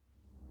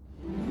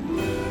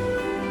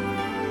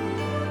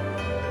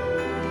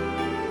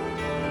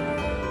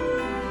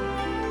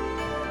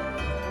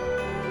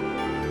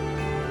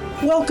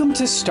Welcome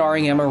to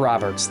Starring Emma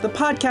Roberts, the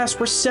podcast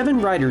where 7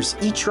 writers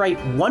each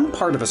write one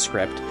part of a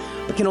script,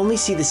 but can only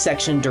see the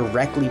section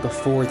directly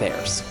before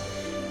theirs.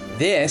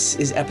 This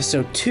is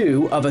episode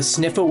 2 of A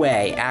Sniff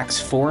Away,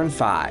 Acts 4 and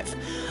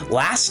 5.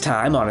 Last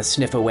time on A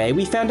Sniff Away,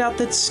 we found out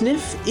that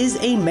Sniff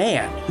is a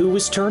man who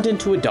was turned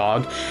into a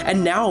dog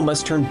and now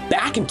must turn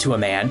back into a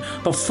man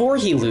before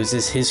he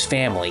loses his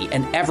family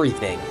and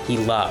everything he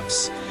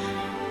loves.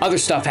 Other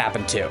stuff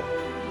happened too.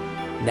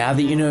 Now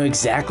that you know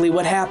exactly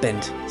what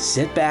happened,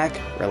 sit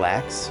back,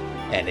 relax,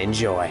 and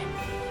enjoy.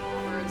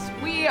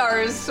 We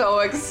are so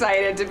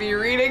excited to be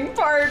reading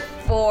part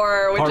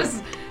 4, which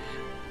is...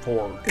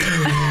 4.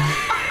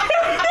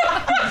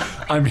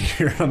 I'm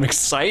here. I'm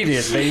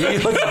excited,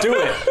 baby. Let's do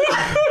it.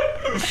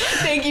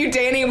 Thank you,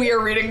 Danny. We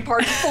are reading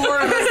part 4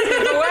 of A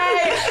Sniff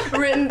Away,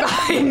 written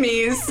by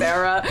me,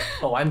 Sarah.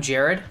 Oh, I'm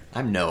Jared.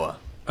 I'm Noah.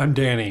 I'm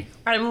Danny.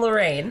 I'm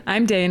Lorraine.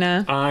 I'm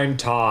Dana. I'm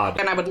Todd.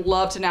 And I would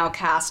love to now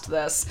cast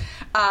this.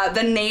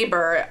 The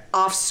neighbor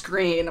off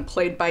screen,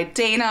 played by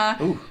Dana.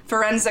 Ooh.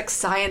 Forensic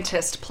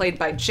scientist, played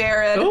by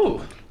Jared.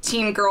 Ooh.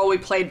 Teen girl will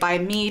be played by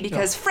me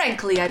because,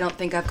 frankly, I don't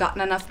think I've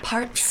gotten enough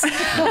parts.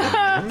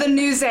 The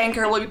news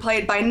anchor will be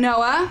played by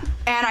Noah.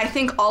 And I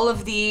think all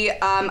of the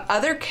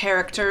other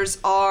characters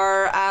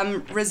are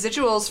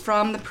residuals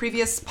from the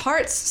previous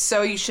parts,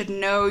 so you should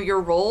know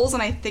your roles,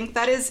 and I think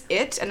that is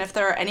it. And if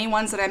there are any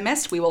ones that I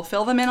missed, we will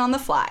fill them in on the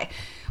fly.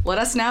 Let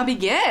us now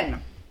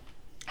begin.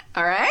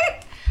 All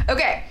right?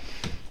 Okay.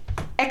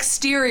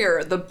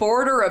 Exterior, the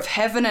border of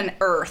heaven and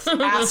earth,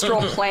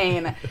 astral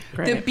plane.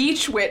 The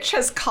beach witch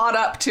has caught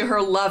up to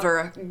her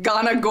lover,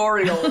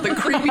 Gonagoriel, the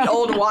creepy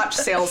old watch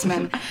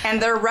salesman,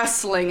 and they're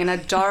wrestling in a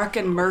dark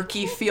and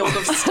murky field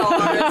of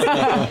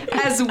stars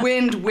as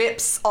wind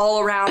whips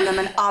all around them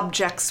and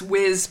objects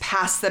whiz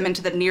past them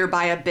into the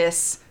nearby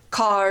abyss.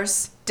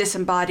 Cars,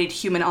 disembodied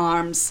human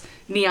arms,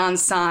 neon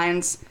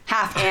signs,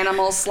 half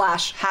animal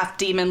 / half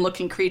demon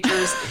looking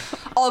creatures,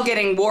 all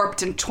getting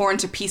warped and torn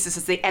to pieces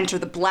as they enter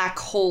the black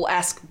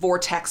hole-esque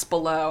vortex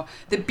below.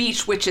 The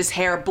beach witch's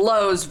hair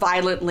blows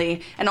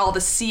violently, and all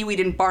the seaweed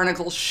and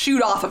barnacles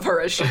shoot off of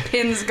her as she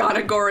pins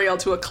Gonagoriel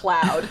to a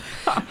cloud.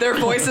 Their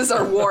voices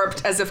are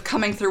warped as if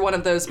coming through one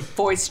of those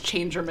voice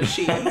changer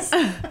machines.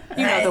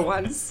 You know the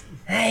ones.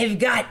 I've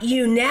got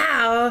you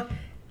now.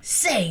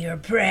 Say your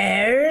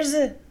prayers.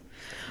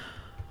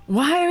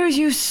 Why are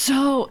you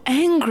so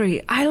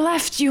angry? I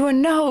left you a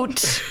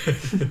note.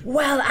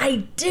 Well,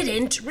 I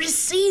didn't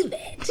receive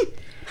it.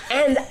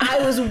 And I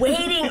was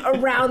waiting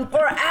around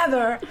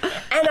forever,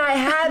 and I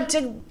had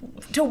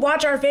to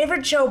watch our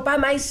favorite show by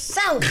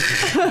myself.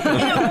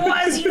 It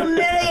was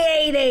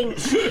humiliating.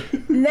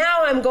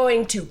 Now I'm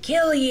going to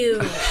kill you.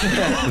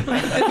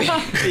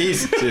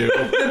 These two.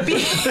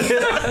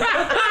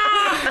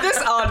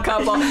 This odd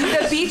couple.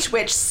 The beach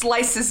witch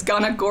slices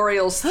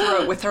Gonagoriel's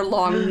throat with her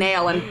long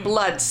nail and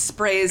blood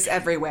sprays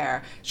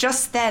everywhere.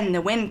 Just then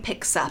the wind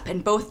picks up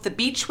and both the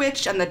beach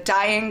witch and the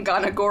dying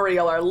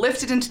Gonagoriel are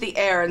lifted into the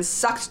air and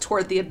sucked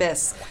toward the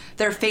abyss,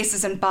 their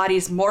faces and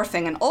bodies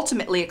morphing and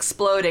ultimately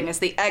exploding as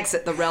they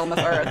exit the realm of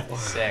Earth.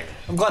 Sick.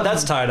 I'm glad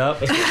that's tied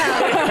up.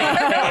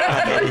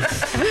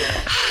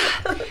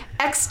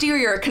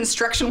 Exterior,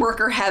 construction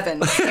worker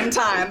heaven, same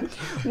time.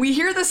 We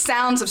hear the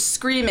sounds of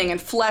screaming and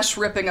flesh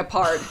ripping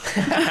apart.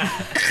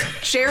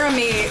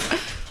 Jeremy...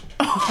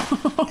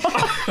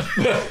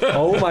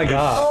 Oh my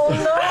god. Oh,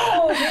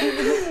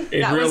 no.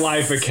 In real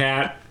life, a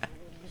cat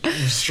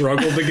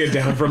struggled to get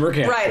down from her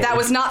cat. Right, that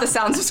was not the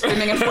sounds of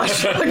screaming and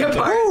flesh ripping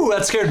apart. Ooh,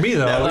 that scared me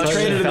though. That we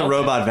traded in the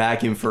robot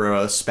vacuum for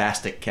a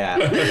spastic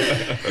cat.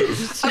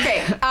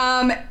 Okay,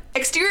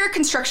 exterior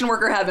construction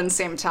worker heaven,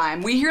 same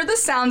time. We hear the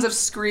sounds of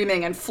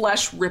screaming and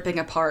flesh ripping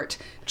apart.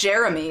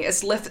 Jeremy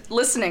is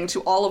listening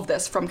to all of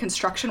this from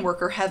construction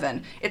worker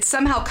heaven. It's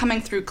somehow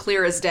coming through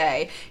clear as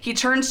day. He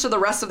turns to the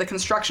rest of the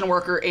construction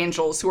worker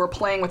angels who are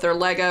playing with their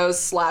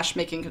Legos /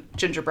 making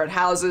gingerbread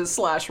houses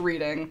 /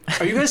 reading.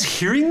 Are you guys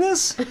hearing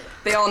this?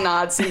 They all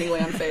nod, seemingly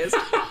unfazed.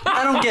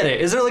 I don't get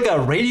it. Is there like a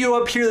radio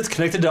up here that's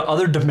connected to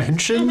other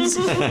dimensions?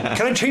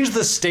 Can I change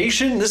the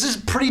station? This is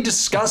pretty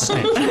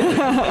disgusting.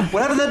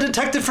 What happened to that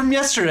detective from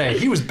yesterday?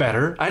 He was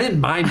better. I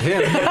didn't mind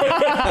him.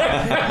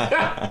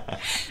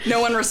 No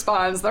one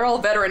responds. They're all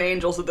veteran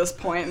angels at this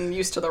point and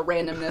used to the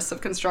randomness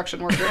of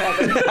construction worker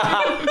heaven.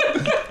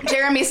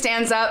 Jeremy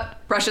stands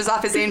up, brushes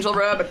off his angel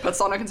robe, and puts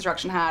on a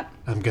construction hat.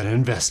 I'm gonna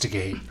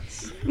investigate.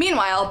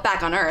 Meanwhile,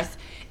 back on Earth,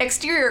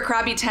 exterior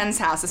Krabby Ten's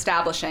house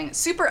establishing.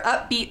 Super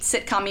upbeat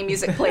sitcom-y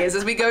music plays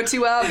as we go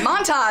to a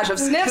montage of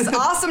Sniff's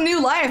awesome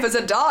new life as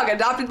a dog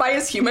adopted by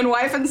his human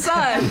wife and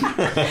son.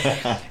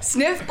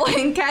 Sniff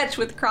playing catch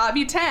with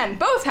Krabby Ten,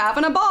 both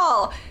having a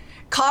ball.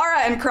 Kara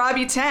and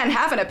Krabby Ten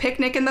having a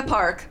picnic in the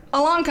park.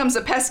 Along comes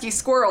a pesky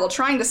squirrel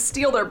trying to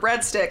steal their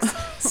breadsticks.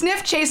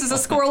 Sniff chases a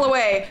squirrel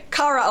away.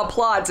 Kara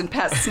applauds and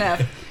pets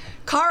Sniff.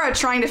 Kara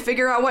trying to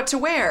figure out what to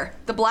wear.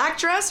 The black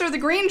dress or the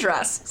green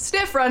dress?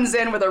 Sniff runs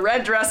in with a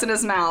red dress in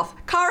his mouth.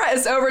 Kara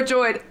is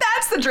overjoyed.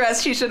 That's the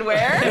dress she should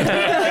wear.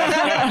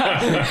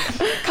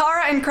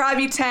 Kara and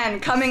Krabby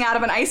Ten coming out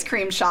of an ice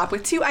cream shop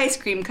with 2 ice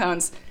cream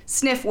cones.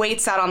 Sniff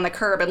waits out on the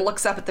curb and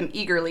looks up at them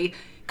eagerly.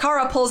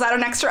 Kara pulls out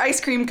an extra ice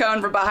cream cone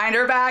from behind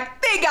her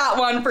back. They got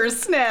one for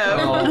Sniff.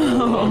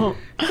 Oh.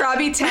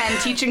 Krabby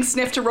 10 teaching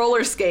Sniff to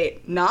roller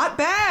skate. Not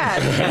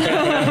bad.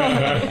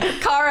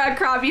 Kara,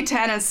 Krabby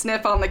 10, and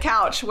Sniff on the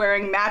couch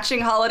wearing matching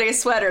holiday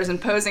sweaters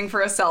and posing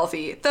for a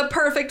selfie. The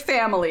perfect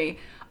family.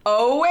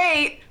 Oh,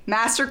 wait.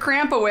 Master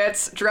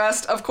Krampowitz,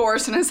 dressed, of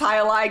course, in his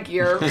high-lie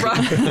gear,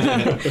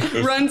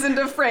 runs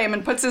into frame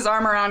and puts his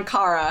arm around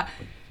Kara.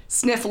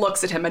 Sniff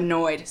looks at him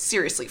annoyed.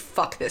 Seriously,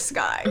 fuck this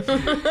guy.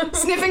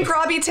 Sniff and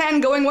Krabby 10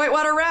 going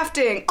whitewater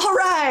rafting. All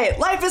right,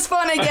 life is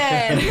fun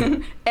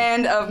again.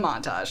 End of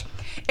montage.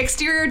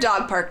 Exterior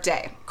dog park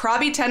day.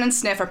 Krabby 10 and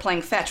Sniff are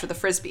playing fetch with a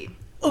frisbee.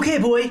 Okay,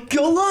 boy,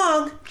 go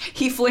long.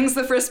 He flings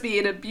the frisbee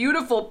in a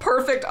beautiful,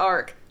 perfect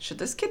arc. Should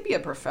this kid be a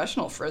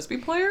professional frisbee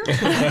player?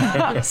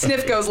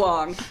 Sniff goes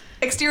long.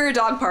 Exterior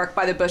dog park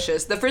by the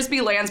bushes. The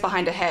frisbee lands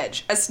behind a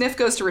hedge. As Sniff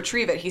goes to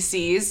retrieve it, he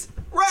sees...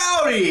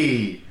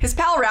 Rowdy! His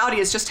pal Rowdy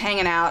is just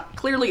hanging out,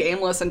 clearly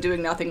aimless and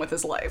doing nothing with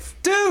his life.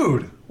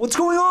 Dude, what's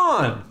going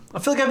on? I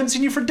feel like I haven't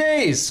seen you for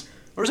days.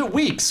 Or is it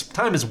weeks?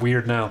 Time is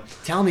weird now.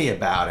 Tell me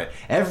about it.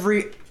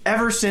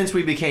 Ever since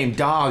we became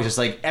dogs, it's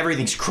like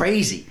everything's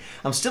crazy.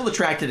 I'm still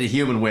attracted to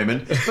human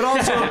women, but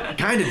also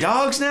kind of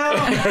dogs now.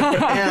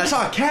 And I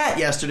saw a cat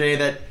yesterday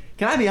that,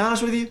 can I be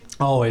honest with you?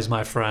 Always,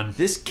 my friend.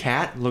 This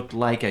cat looked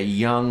like a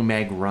young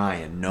Meg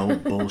Ryan. No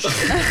bullshit.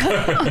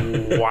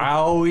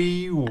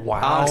 Wowie,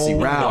 wow,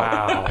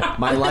 wow.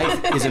 My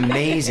life is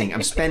amazing.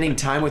 I'm spending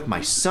time with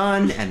my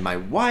son and my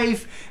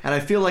wife, and I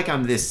feel like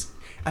I'm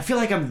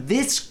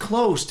this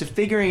close to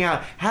figuring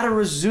out how to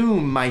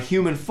resume my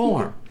human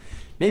form.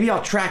 Maybe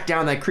I'll track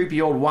down that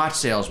creepy old watch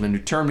salesman who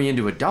turned me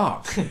into a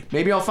dog.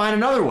 Maybe I'll find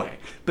another way.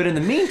 But in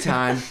the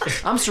meantime,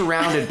 I'm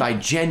surrounded by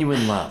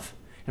genuine love,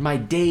 and my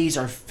days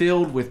are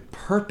filled with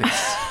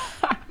purpose.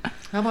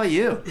 How about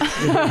you?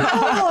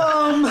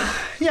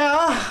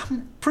 Yeah,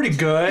 pretty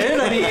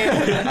good. I mean,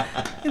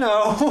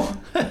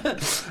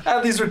 I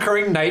have these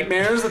recurring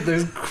nightmares that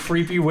the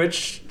creepy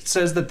witch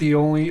says that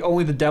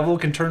only the devil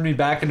can turn me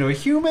back into a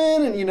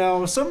human,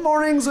 and some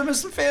mornings I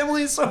miss the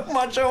family so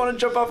much I want to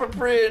jump off a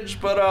bridge,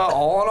 but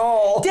all in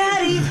all...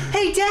 Daddy!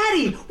 Hey,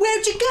 Daddy!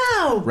 Where'd you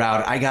go?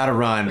 Rowd, I gotta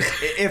run.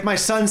 If my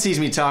son sees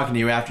me talking to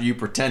you after you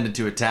pretended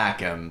to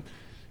attack him,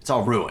 it's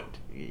all ruined.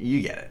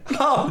 You get it.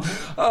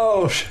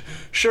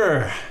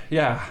 Sure.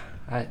 Yeah.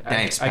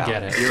 Thanks, pal. I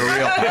get it. You're a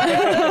real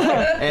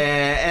pal.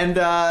 and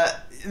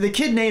the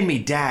kid named me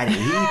Daddy.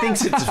 He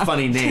thinks it's a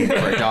funny name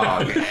for a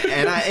dog.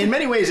 And in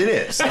many ways it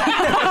is.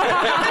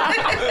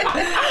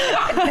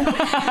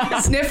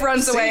 Sniff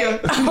runs away.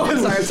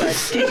 Oh,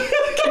 sorry.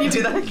 Can you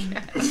do that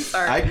again?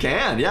 Sorry. I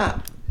can, yeah.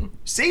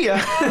 See ya.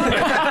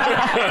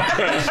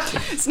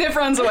 Sniff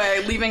runs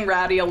away, leaving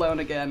Rowdy alone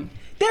again.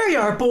 There you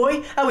are,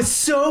 boy. I was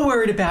so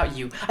worried about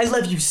you. I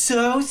love you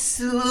so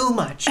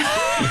much.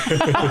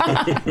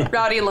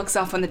 Rowdy looks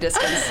off in the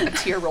distance. A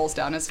tear rolls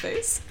down his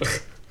face.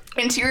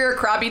 Interior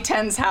Krabby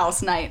 10's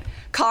house night.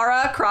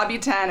 Kara,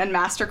 Krabby 10, and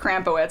Master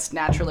Krampowitz,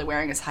 naturally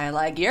wearing his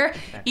high-lie gear,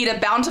 eat a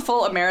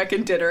bountiful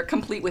American dinner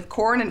complete with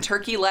corn and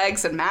turkey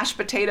legs and mashed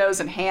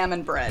potatoes and ham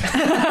and bread.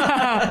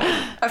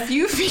 A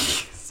few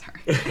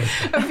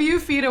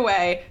feet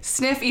away,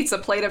 Sniff eats a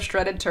plate of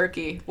shredded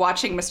turkey,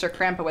 watching Mr.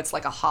 Krampowitz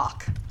like a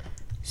hawk.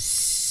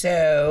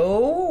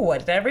 So,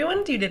 what did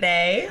everyone do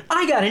today?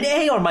 I got an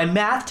A on my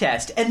math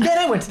test, and then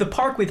I went to the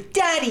park with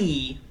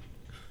Daddy.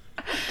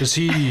 Does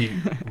he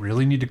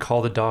really need to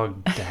call the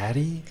dog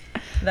Daddy?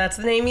 That's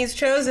the name he's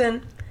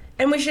chosen,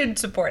 and we should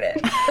support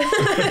it.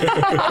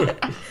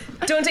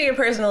 Don't take it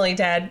personally,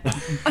 Dad.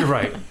 You're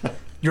right.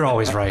 You're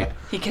always right.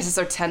 He kisses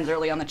her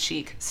tenderly on the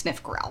cheek.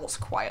 Sniff growls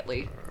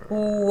quietly.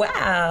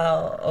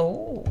 Wow.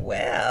 Oh,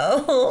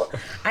 well.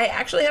 I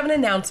actually have an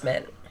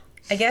announcement.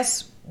 I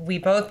guess we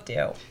both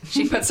do.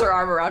 She puts her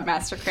arm around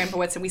Master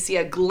Krampowitz, and we see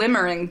a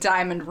glimmering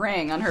diamond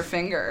ring on her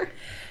finger.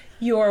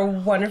 Your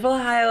wonderful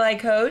highlight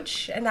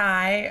coach and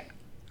I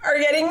are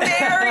getting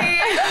married.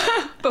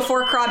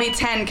 Before Krabby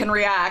 10 can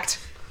react.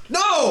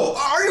 No!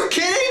 Are you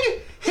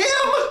kidding? Him?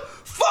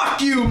 Fuck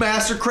you,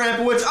 Master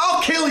Krampowitz.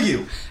 I'll kill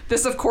you.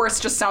 This, of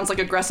course, just sounds like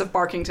aggressive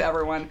barking to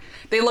everyone.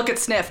 They look at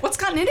Sniff. What's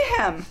gotten into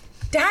him?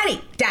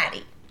 Daddy.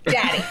 Daddy.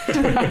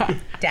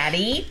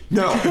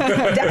 No.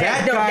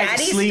 That no, guy's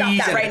Daddy, a sleaze stop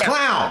that and right a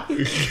clown.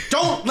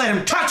 Don't let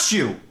him touch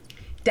you.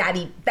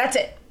 Daddy, that's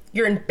it.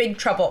 You're in big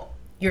trouble.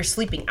 You're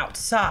sleeping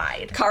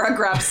outside. Kara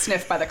grabs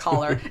Sniff by the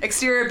collar.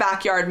 Exterior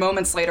backyard.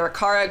 Moments later,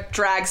 Kara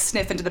drags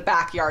Sniff into the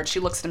backyard. She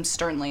looks at him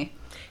sternly.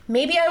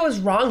 Maybe I was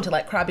wrong to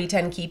let Krabby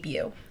 10 keep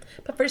you.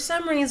 But for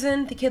some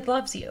reason, the kid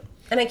loves you.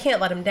 And I can't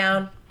let him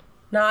down.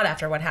 Not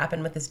after what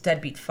happened with his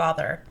deadbeat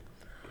father.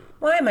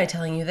 Why am I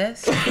telling you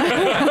this?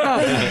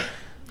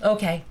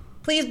 Okay,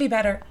 please be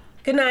better.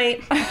 Good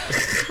night.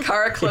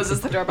 Kara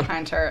closes the door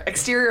behind her.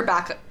 Exterior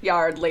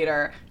backyard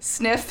later.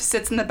 Sniff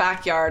sits in the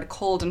backyard,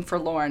 cold and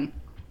forlorn.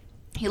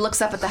 He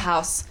looks up at the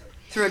house.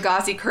 Through a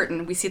gauzy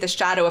curtain, we see the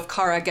shadow of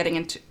Kara getting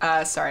into...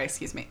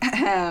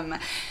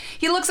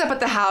 He looks up at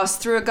the house.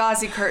 Through a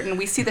gauzy curtain,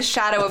 we see the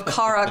shadow of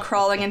Kara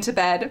crawling into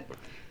bed.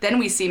 Then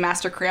we see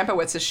Master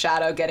Krampowitz's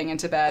shadow getting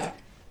into bed.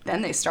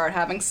 Then they start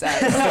having sex.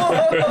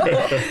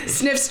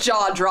 Sniff's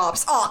jaw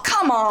drops. Oh,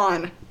 come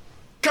on!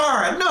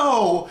 Kara,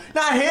 no!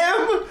 Not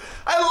him!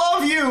 I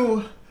love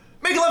you!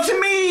 Make love to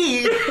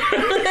me!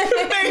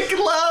 Make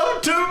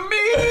love to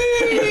me!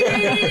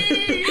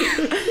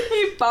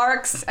 He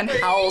barks and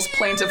howls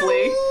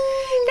plaintively.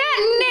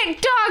 That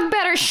Nick dog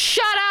better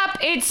shut up.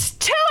 It's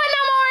 2 in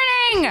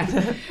the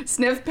morning.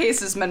 Sniff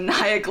paces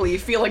maniacally,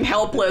 feeling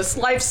helpless.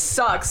 Life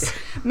sucks.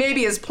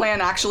 Maybe his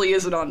plan actually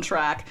isn't on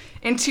track.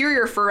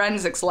 Interior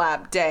Forensics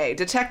Lab day.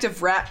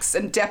 Detective Rex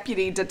and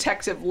Deputy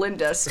Detective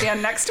Linda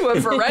stand next to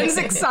a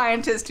forensic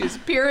scientist who's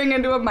peering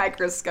into a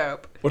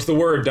microscope. What's the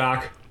word,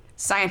 Doc?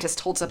 Scientist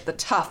holds up the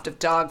tuft of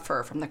dog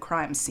fur from the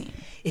crime scene.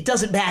 It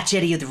doesn't match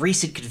any of the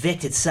recent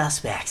convicted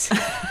suspects.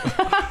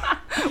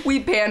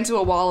 We pan to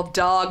a wall of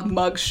dog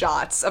mug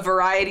shots, a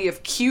variety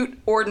of cute,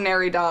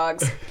 ordinary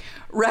dogs.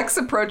 Rex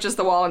approaches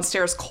the wall and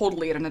stares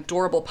coldly at an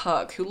adorable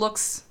pug who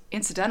looks,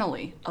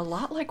 incidentally, a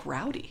lot like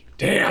Rowdy.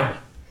 Damn!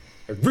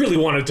 I really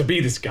wanted to be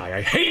this guy.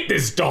 I hate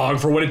this dog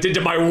for what it did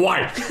to my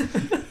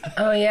wife.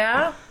 Oh,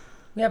 yeah?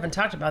 We haven't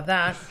talked about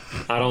that.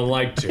 I don't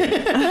like to.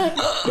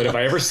 But if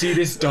I ever see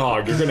this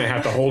dog, you're gonna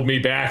have to hold me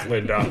back,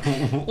 Linda.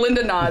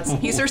 Linda nods.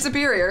 He's her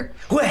superior.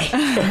 Wait!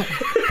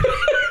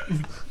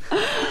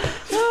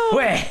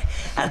 Wait!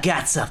 I've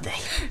got something.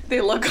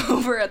 They look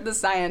over at the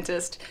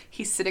scientist.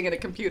 He's sitting at a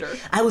computer.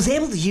 I was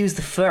able to use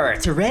the fur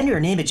to render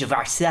an image of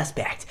our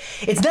suspect.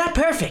 It's not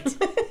perfect,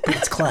 but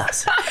it's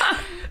close.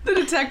 The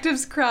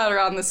detectives crowd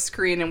around the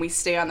screen and we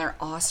stay on their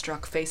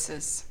awestruck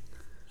faces.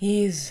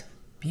 He's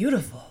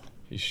beautiful.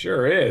 He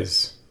sure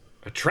is.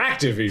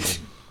 Attractive,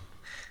 even.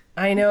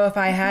 I know if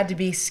I had to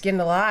be skinned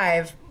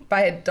alive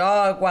by a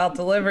dog while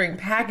delivering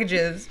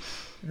packages,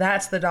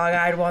 that's the dog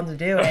I'd want to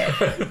do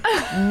it.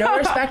 No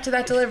respect to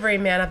that delivery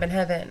man up in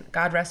heaven.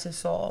 God rest his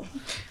soul.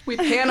 We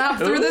pan up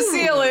through the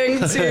ceiling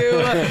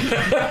to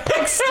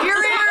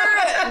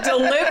exterior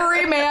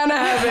delivery man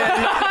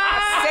heaven.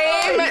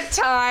 Same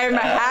time,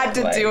 had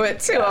to do it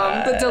to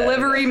him. The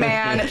delivery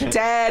man,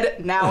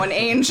 dead, now an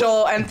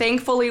angel, and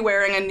thankfully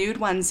wearing a nude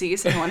onesie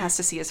so no one has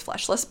to see his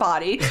fleshless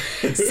body,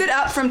 sits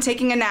up from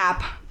taking a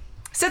nap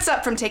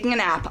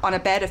on a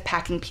bed of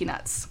packing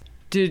peanuts.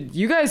 Did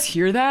you guys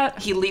hear that?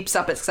 He leaps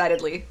up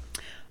excitedly.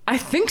 I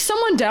think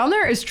someone down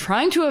there is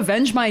trying to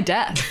avenge my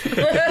death.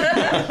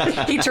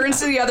 He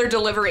turns to the other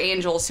delivery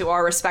angels who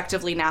are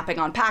respectively napping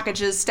on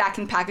packages,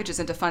 stacking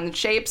packages into fun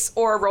shapes,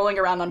 or rolling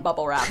around on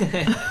bubble wrap.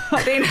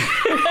 They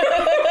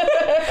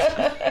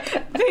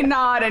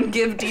nod and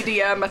give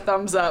DDM a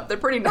thumbs up. They're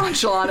pretty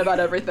nonchalant about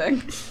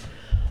everything.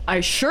 I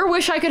sure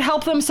wish I could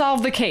help them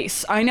solve the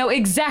case. I know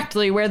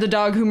exactly where the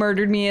dog who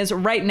murdered me is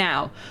right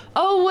now.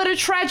 Oh, what a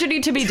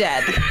tragedy to be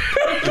dead.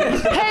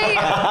 Hey,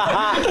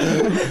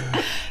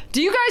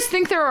 do you guys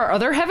think there are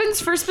other heavens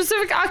for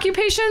specific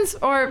occupations?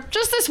 Or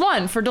just this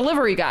one for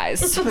delivery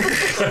guys?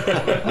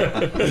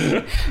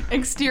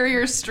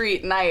 Exterior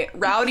street, night.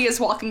 Rowdy is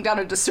walking down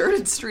a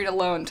deserted street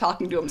alone,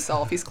 talking to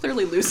himself. He's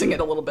clearly losing it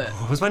a little bit.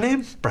 What was my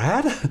name?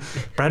 Brad?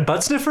 Brad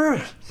Butt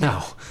Sniffer?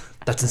 No,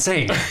 that's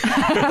insane.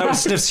 That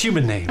was Sniff's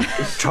human name.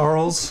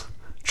 Charles?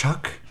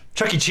 Chuck?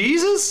 Chuck E.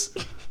 Cheese's?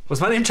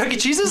 Was my name Chuck E.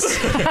 Cheese's?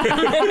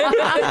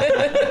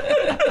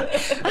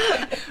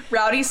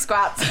 Rowdy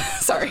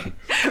squats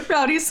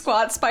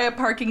by a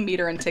parking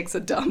meter and takes a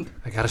dump.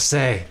 I gotta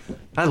say,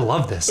 I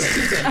love this.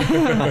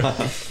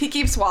 He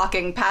keeps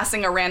walking,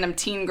 passing a random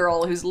teen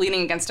girl who's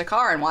leaning against a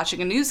car and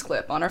watching a news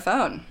clip on her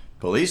phone.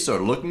 Police are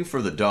looking for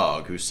the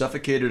dog who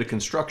suffocated a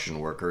construction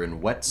worker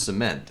in wet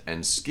cement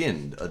and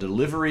skinned a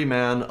delivery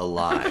man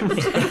alive.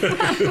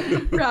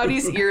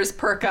 Rowdy's ears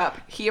perk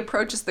up. He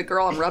approaches the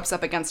girl and rubs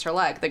up against her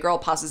leg. The girl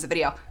pauses the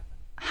video.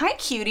 Hi,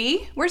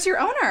 cutie. Where's your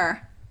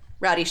owner?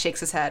 Rowdy shakes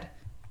his head.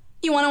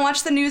 You want to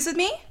watch the news with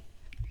me?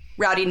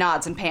 Rowdy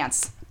nods and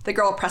pants. The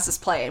girl presses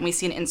play and we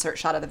see an insert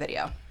shot of the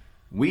video.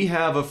 We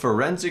have a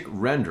forensic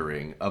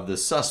rendering of the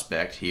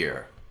suspect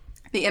here.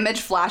 The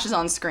image flashes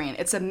on screen.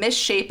 It's a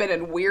misshapen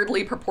and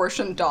weirdly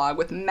proportioned dog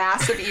with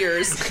massive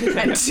ears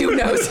and 2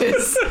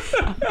 noses.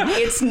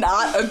 It's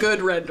not a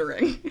good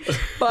rendering.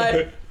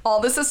 But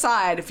all this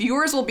aside,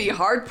 viewers will be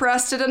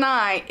hard-pressed to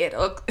deny it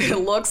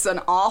looks an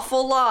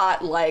awful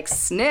lot like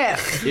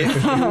Sniff.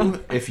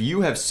 If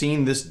you have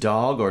seen this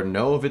dog or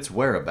know of its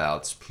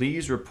whereabouts,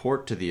 please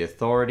report to the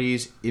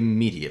authorities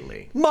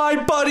immediately. My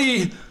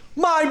buddy!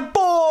 My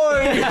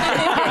boy!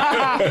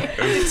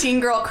 The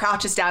teen girl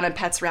crouches down and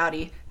pets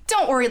Rowdy.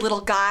 Don't worry,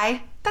 little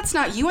guy. That's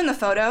not you in the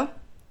photo.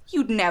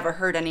 You'd never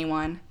hurt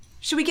anyone.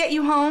 Should we get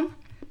you home?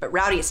 But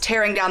Rowdy is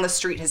tearing down the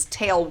street, his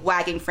tail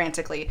wagging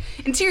frantically.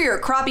 Interior,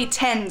 Krabby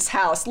 10's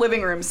house,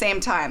 living room, same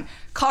time.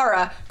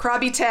 Kara,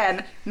 Krabby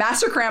 10,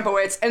 Master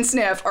Krampowitz, and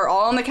Sniff are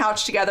all on the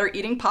couch together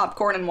eating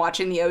popcorn and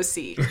watching the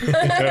OC.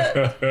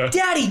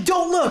 Daddy,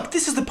 don't look!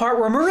 This is the part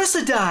where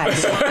Marissa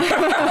dies!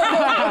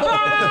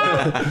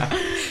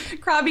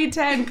 Krabby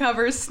 10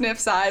 covers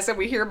Sniff's eyes and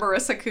we hear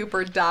Marissa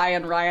Cooper die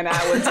in Ryan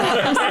Atwood's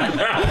arms.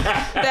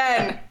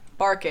 Then,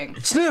 barking.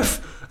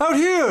 Sniff! Out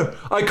here!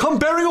 I come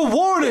bearing a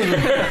warning!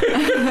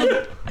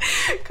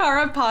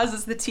 Kara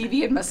pauses the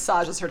TV and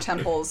massages her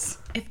temples.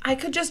 If I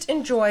could just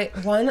enjoy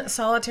one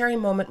solitary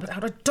moment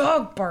without a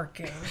dog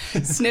barking.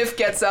 Sniff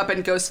gets up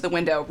and goes to the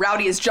window.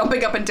 Rowdy is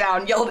jumping up and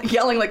down,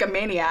 yelling like a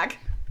maniac.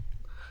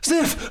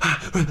 Sniff!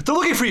 They're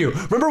looking for you!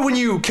 Remember when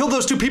you killed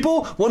those 2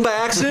 people? One by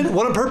accident,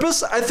 one on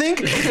purpose, I think?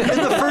 In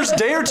the first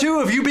day or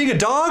 2 of you being a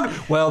dog?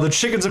 Well, the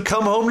chickens have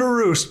come home to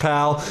roost,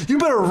 pal. You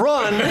better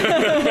run!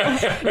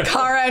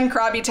 Kara and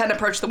Krabby 10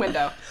 approach the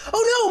window.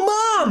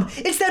 Oh no, Mom!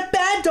 It's that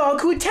bad dog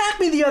who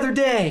attacked me the other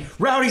day.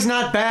 Rowdy's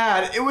not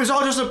bad. It was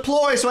all just a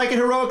ploy so I can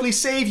heroically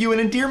save you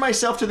and endear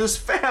myself to this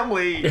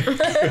family.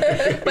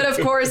 But of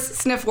course,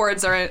 Sniff's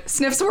words are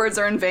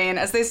in vain,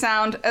 as they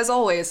sound, as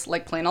always,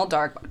 like plain old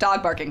dog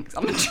barking.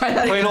 I'm gonna try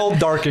that. Plain old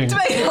darking.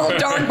 Plain old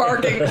dog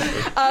barking.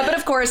 But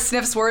of course,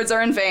 Sniff's words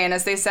are in vain,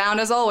 as they sound,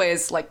 as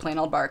always, like plain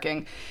old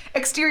barking.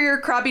 Exterior,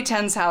 Krabby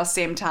 10's house,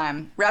 same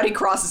time. Rowdy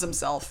crosses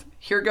himself.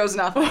 Here goes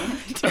nothing.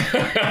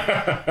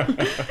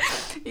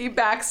 He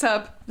backs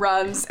up,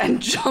 runs, and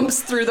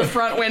jumps through the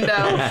front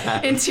window.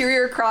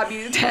 Interior,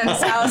 Krabby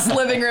 10's house,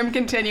 living room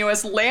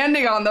continuous,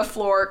 landing on the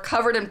floor,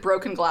 covered in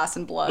broken glass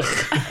and blood.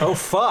 Oh,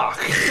 fuck.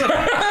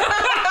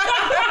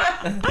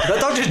 That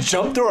dog just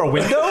jumped through our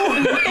window?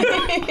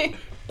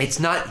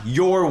 It's not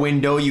your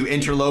window, you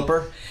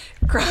interloper.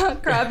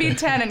 Krabby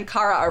 10 and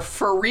Kara are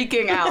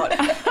freaking out.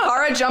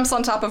 Kara jumps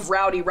on top of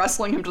Rowdy,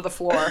 wrestling him to the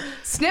floor.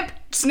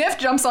 Sniff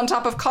jumps on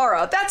top of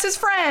Kara. That's his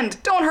friend!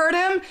 Don't hurt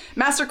him!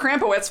 Master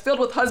Krampowitz, filled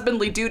with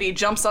husbandly duty,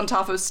 jumps on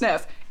top of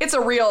Sniff. It's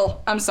a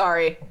real, I'm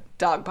sorry,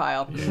 dog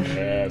pile.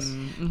 Yes.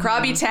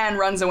 Krabby 10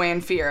 runs away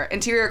in fear.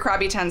 Interior,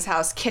 Krabby 10's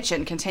house,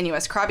 kitchen,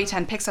 continuous. Krabby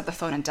 10 picks up the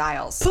phone and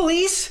dials.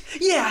 Police?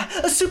 Yeah,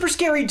 a super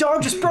scary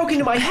dog just broke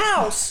into my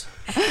house.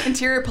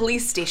 Interior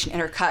police station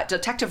intercut.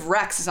 Detective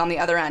Rex is on the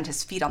other end,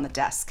 his feet on the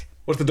desk.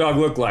 What's the dog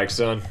look like,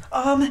 son?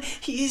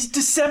 He's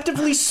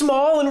deceptively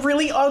small and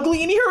really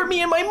ugly, and he hurt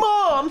me and my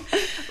mom.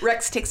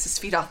 Rex takes his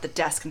feet off the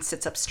desk and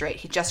sits up straight.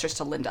 He gestures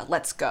to Linda.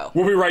 Let's go.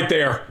 We'll be right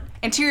there.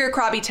 Interior,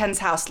 Krabby 10's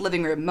house,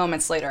 living room,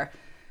 moments later.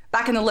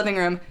 Back in the living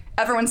room,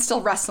 everyone's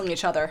still wrestling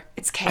each other.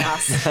 It's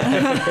chaos.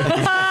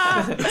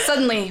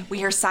 Suddenly, we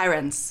hear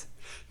sirens.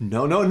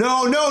 No.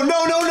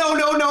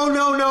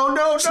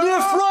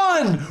 Sniff,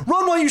 run!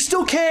 Run while you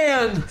still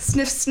can!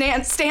 Sniff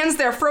stands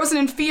there, frozen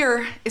in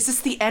fear. Is this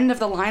the end of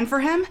the line for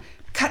him?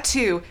 Cut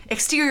to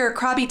exterior,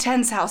 Krabby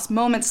 10's house,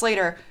 moments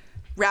later.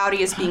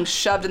 Rowdy is being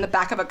shoved in the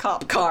back of a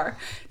cop car.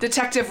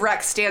 Detective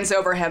Rex stands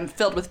over him,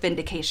 filled with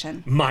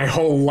vindication. My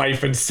whole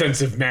life and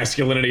sense of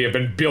masculinity have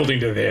been building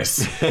to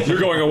this.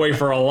 You're going away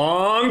for a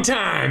long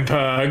time,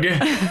 Pug.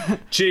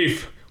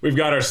 Chief, we've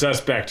got our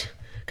suspect.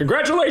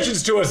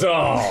 Congratulations to us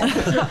all!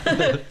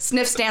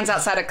 Sniff stands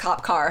outside a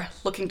cop car,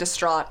 looking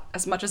distraught,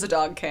 as much as a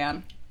dog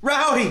can.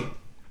 Rowdy!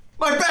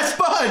 My best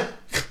bud!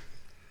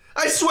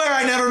 I swear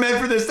I never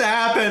meant for this to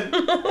happen!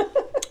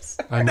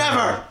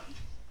 Never!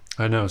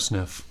 I know,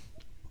 Sniff.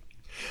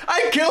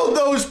 I killed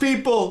those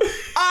people!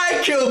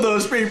 I killed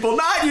those people,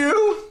 not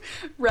you!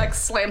 Rex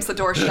slams the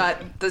door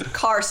shut. The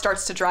car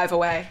starts to drive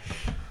away.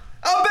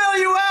 I'll bail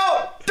you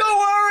out! Don't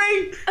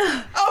worry!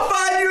 I'll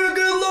find you a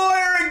good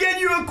lawyer and get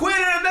you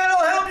acquitted, and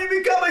that'll help you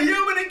become a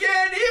human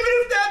again, even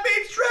if that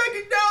means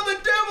tracking down the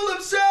devil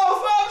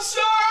himself! I'm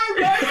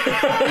sorry!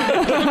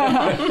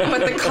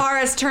 But the car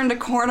has turned a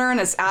corner and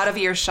is out of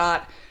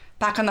earshot.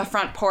 Back on the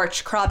front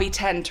porch, Krabby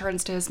 10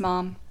 turns to his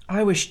mom.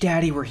 I wish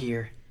Daddy were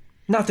here.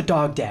 Not the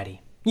dog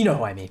Daddy. You know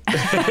who I mean.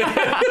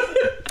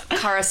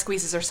 Kara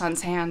squeezes her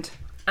son's hand.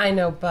 I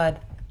know, Bud.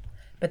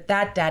 But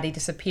that daddy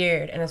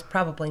disappeared and is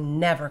probably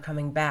never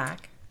coming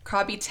back.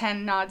 Krabby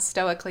 10 nods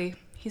stoically.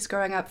 He's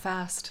growing up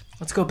fast.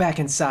 Let's go back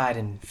inside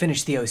and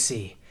finish the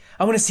OC.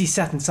 I want to see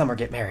Seth and Summer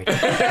get married. And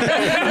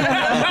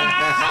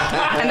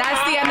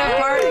that's the end of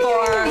part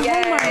 4.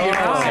 Yay! Oh my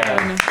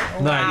god.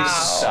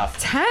 Nice stuff.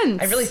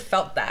 Tense. I really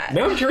felt that.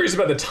 Now I'm curious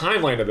about the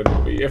timeline of the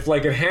movie. If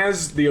like it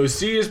has the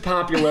OC is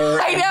popular,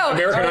 I know.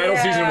 American Idol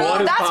season 1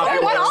 Well, is that's what I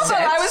popular. went off of.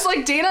 I was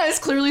like, Dana is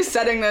clearly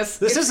setting this.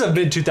 This is a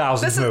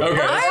mid-2000s This is movie.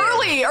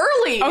 Okay.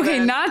 early. Okay,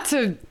 even. not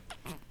to,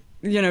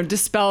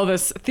 dispel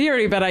this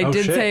theory, but I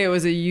did shit. say it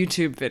was a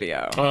YouTube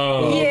video.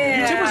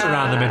 Yeah. YouTube was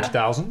around the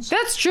mid-2000s.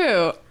 That's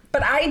true.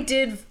 But I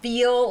did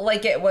feel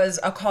like it was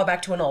a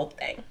callback to an old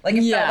thing. Like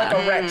it Yeah. felt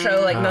like a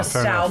retro, like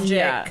nostalgic.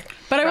 Yeah.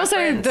 But I will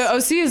say reference. the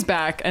OC is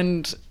back,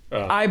 and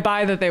I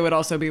buy that they would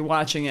also be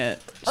watching it,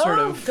 sort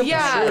of. good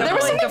Yeah, point. there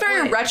was Good something point.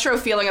 very retro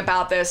feeling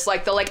about this.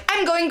 Like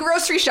I'm going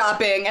grocery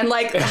shopping and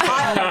like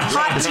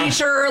hot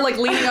teacher like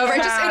leaning over.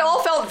 It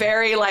all felt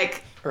very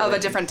like of a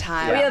different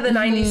time. Oh, yeah, the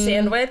 90s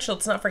sandwich.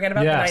 Let's not forget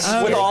about Yes, the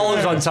 90s with sandwich.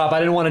 olives on top. I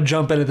didn't want to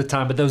jump in at the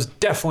time, but those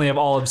definitely have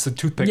olives and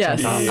toothpicks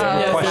Yes. on top. Yeah. Oh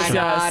Yes, my yes,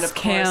 god, yes. of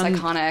course, Canned-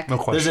 iconic. No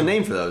question. There's a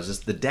name for those. It's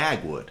the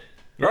Dagwood.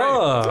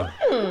 Oh.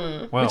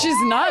 Well, Which is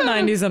not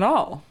 90s at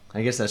all.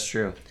 I guess that's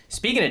true.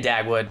 Speaking of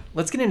Dagwood,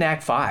 let's get into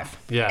Act 5.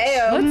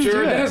 Yes.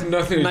 Sure, that has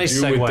nothing to Nice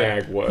do with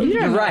segue. Dagwood.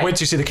 You're right. Once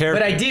you see the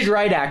character. But I did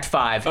write Act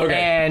 5. Okay.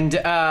 And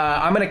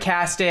I'm going to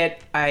cast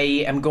it. I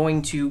am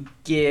going to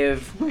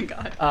give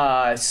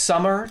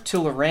Summer to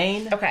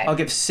Lorraine. Okay. I'll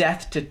give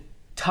Seth to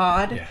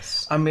Todd.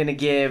 Yes. I'm going to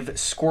give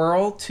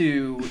Squirrel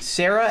to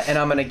Sarah. And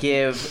I'm going to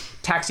give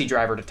Taxi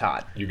Driver to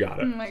Todd. You got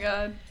it. Oh my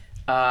god.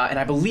 And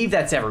I believe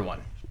that's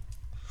everyone.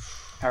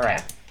 All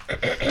right.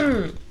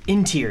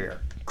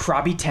 Interior,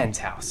 Krabby 10's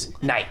house.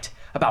 Night,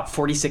 about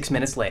 46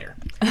 minutes later.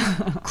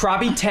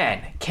 Krabby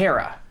 10,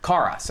 Kara,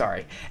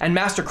 and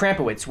Master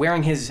Krampowitz,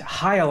 wearing his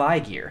high-ally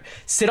gear,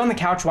 sit on the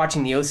couch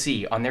watching the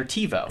OC on their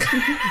TiVo.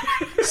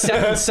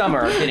 Seth and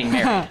Summer are getting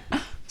married.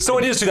 So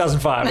it is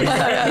 2005.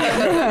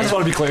 I just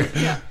want to be clear.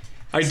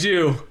 I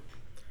do.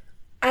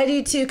 I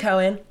do too,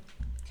 Cohen.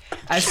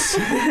 As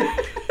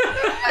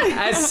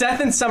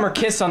Seth and Summer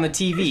kiss on the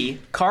TV,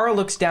 Kara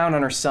looks down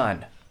on her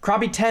son.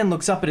 Krabby 10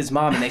 looks up at his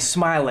mom and they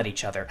smile at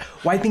each other,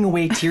 wiping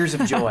away tears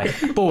of joy.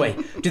 Boy,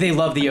 do they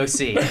love the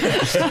OC.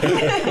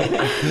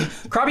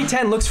 Krabby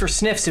 10 looks for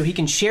Sniff so he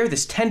can share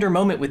this tender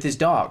moment with his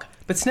dog,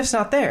 but Sniff's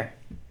not there.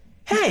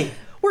 Hey,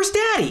 where's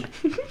Daddy?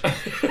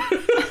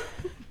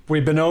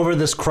 We've been over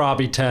this,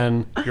 Krabby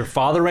 10. Your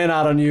father ran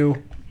out on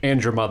you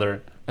and your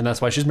mother, and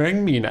that's why she's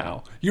marrying me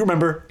now. You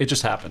remember, it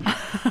just happened.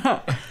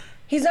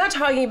 He's not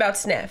talking about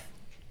Sniff.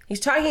 He's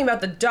talking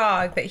about the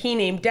dog that he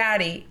named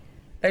Daddy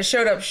that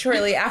showed up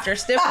shortly after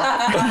Sniff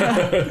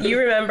left. You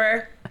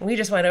remember? We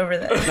just went over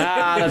this.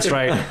 That's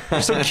right.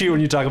 You're so cute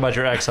when you talk about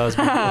your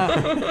ex-husband.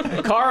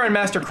 Kara and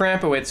Master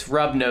Krampowitz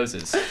rub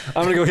noses.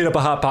 I'm gonna go heat up a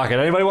Hot Pocket.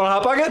 Anybody want a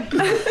Hot Pocket?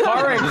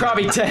 Kara and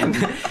Krabby 10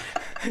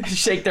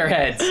 shake their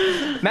heads.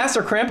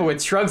 Master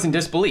Krampowitz shrugs in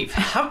disbelief.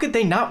 How could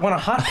they not want a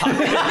Hot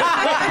Pocket?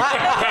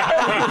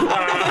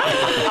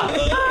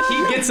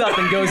 He gets up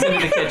and goes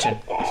into the kitchen.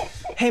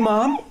 Hey,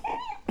 Mom,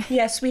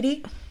 Yeah,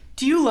 sweetie?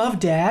 do you love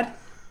Dad?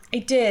 I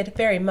did,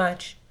 very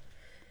much.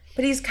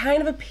 But he's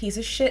kind of a piece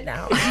of shit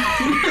now.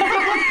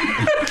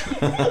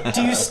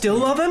 Do you still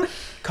love him?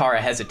 Kara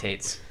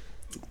hesitates.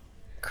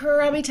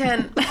 Krabby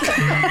 10.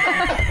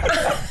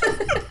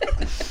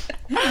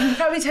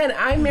 Krabby 10,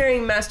 I'm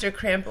marrying Master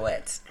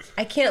Krampowitz.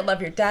 I can't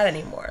love your dad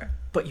anymore.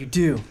 But you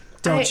do,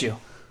 don't you?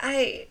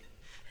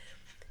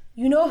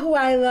 You know who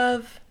I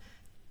love?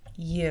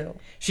 You.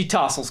 She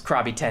tousles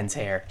Krabby 10's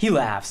hair. He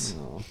laughs.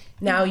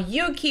 Now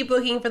you keep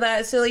looking for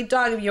that silly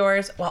dog of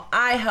yours while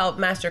I help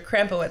Master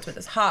Krampowitz with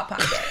his Hot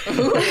Pocket.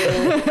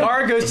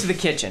 Kara goes to the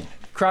kitchen.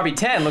 Krabby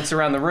 10 looks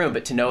around the room,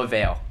 but to no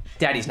avail.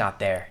 Daddy's not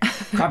there.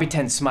 Krabby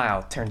 10's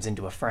smile turns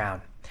into a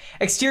frown.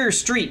 Exterior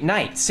street,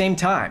 night, same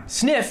time.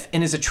 Sniff,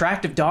 in his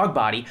attractive dog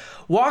body,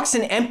 walks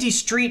an empty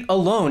street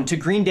alone to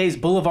Green Day's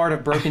Boulevard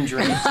of Broken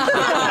Dreams.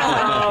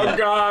 Oh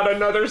God,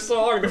 another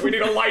song that we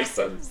need a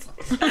license.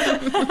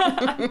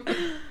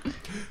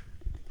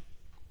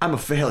 I'm a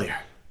failure.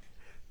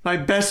 My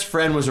best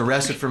friend was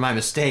arrested for my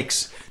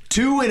mistakes.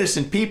 2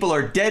 innocent people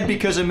are dead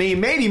because of me,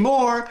 maybe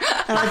more.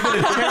 And I've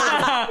been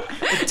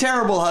a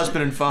terrible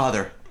husband and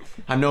father.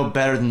 I'm no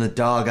better than the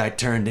dog I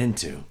turned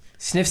into.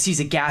 Sniff sees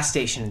a gas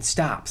station and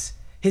stops.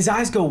 His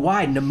eyes go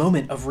wide in a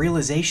moment of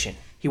realization.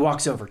 He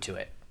walks over to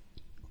it.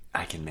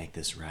 I can make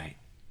this right.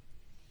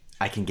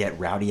 I can get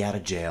Rowdy out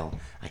of jail.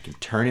 I can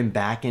turn him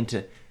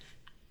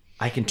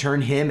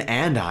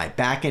and I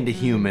back into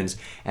humans,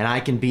 and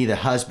I can be the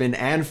husband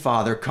and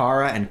father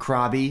Kara and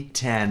Krabby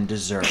 10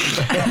 deserve.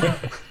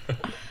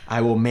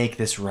 I will make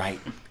this right,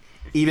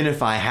 even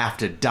if I have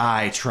to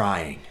die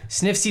trying.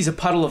 Sniff sees a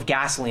puddle of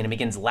gasoline and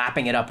begins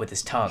lapping it up with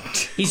his tongue.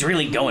 He's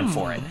really going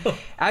for it.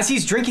 As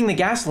he's drinking the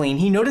gasoline,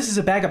 he notices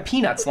a bag of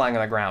peanuts lying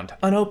on the ground,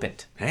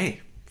 unopened.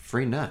 Hey,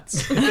 free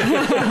nuts.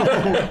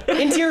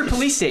 Interior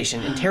police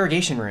station,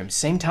 interrogation room,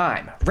 same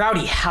time.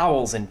 Rowdy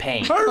howls in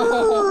pain.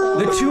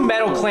 The 2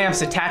 metal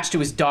clamps attached to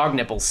his dog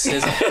nipples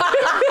sizzle.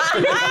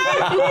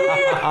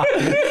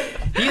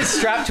 He is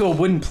strapped to a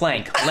wooden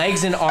plank,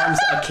 legs and arms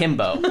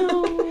akimbo.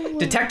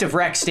 Detective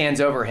Rex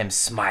stands over him,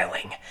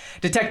 smiling.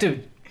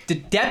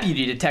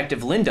 Deputy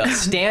Detective Linda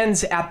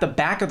stands at the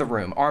back of the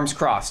room, arms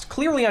crossed,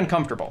 clearly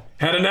uncomfortable.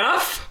 Had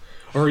enough?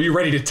 Or are you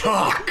ready to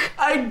talk?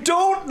 I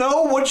don't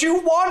know what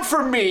you want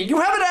from me. You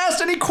haven't asked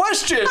any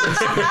questions.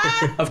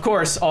 Of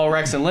course, all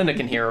Rex and Linda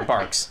can hear are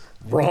barks.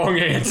 Wrong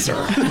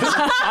answer.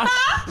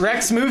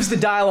 Rex moves the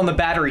dial on the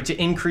battery to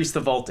increase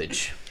the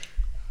voltage.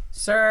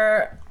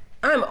 Sir,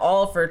 I'm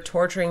all for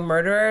torturing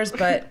murderers,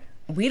 but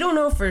we don't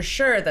know for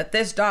sure that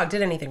this dog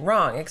did anything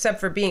wrong, except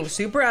for being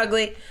super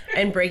ugly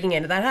and breaking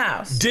into that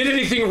house. Did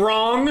anything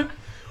wrong?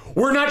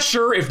 We're not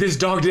sure if this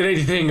dog did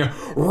anything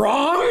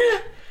wrong.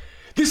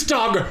 This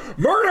dog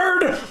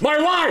murdered my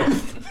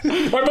wife!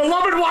 My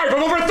beloved wife of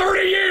over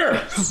 30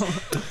 years!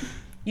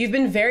 You've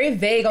been very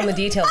vague on the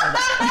details of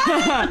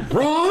that.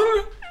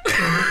 Wrong?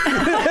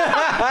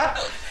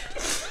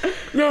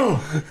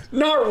 No,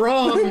 not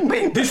wrong.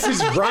 This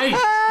is right.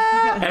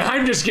 And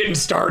I'm just getting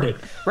started.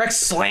 Rex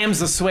slams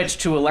the switch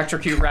to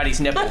electrocute Rowdy's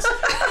nipples,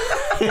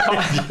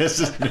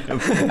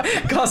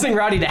 causing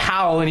Rowdy to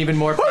howl in even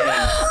more pain.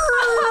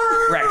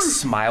 Rex Rex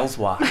smiles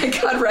wide. My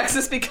God, Rex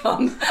has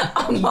become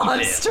a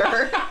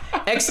monster.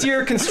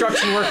 Exterior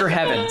construction worker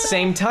heaven,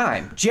 same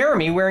time.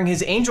 Jeremy, wearing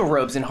his angel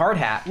robes and hard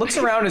hat, looks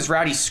around as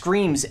Rowdy's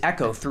screams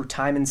echo through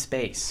time and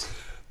space.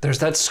 There's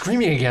that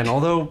screaming again,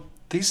 although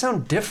these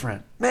sound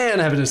different. Man,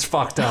 heaven is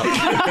fucked up.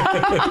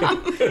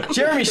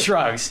 Jeremy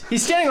shrugs.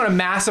 He's standing on a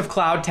massive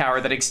cloud tower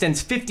that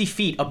extends 50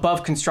 feet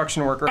above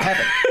construction worker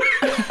heaven.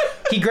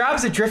 He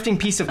grabs a drifting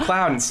piece of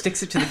cloud and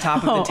sticks it to the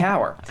top of the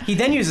tower. He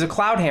then uses a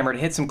cloud hammer to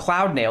hit some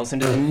cloud nails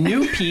into the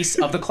new piece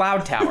of the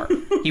cloud tower.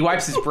 He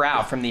wipes his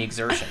brow from the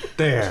exertion.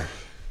 There.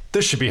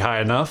 This should be high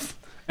enough.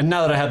 And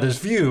now that I have this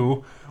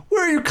view,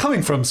 where are you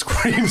coming from,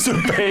 screams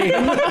of pain?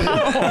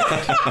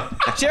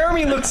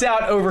 Jeremy looks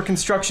out over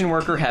construction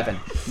worker heaven.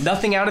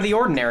 Nothing out of the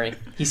ordinary.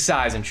 He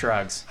sighs and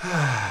shrugs.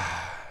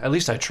 At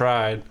least I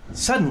tried.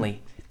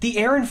 Suddenly, the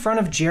air in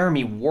front of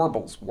Jeremy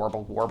warbles.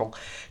 Warble.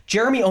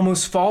 Jeremy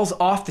almost falls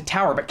off the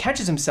tower, but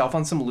catches himself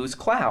on some loose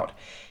cloud.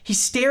 He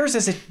stares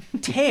as a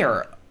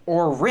tear,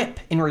 or rip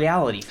in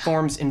reality,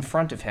 forms in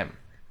front of him.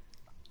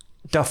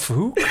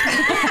 Dafu?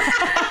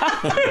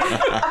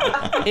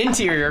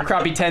 Interior,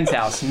 Krabby 10's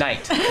house,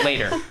 night,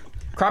 later.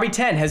 Krabby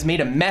 10 has made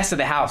a mess of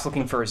the house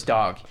looking for his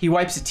dog. He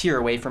wipes a tear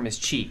away from his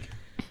cheek.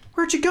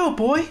 Where'd you go,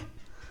 boy?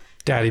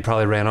 Daddy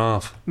probably ran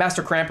off.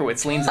 Master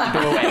Krampowitz leans in the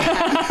doorway,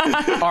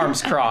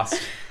 arms crossed.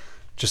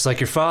 Just like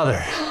your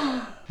father.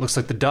 Looks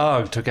like the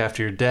dog took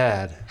after your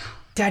dad.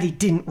 Daddy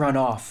didn't run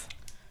off.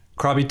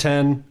 Krabby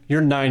 10,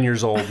 you're 9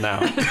 years old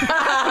now.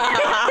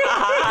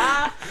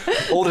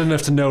 Old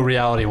enough to know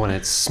reality when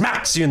it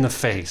smacks you in the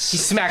face. He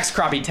smacks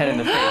Krabby 10 in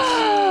the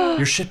face.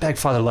 Your shitbag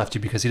father left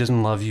you because he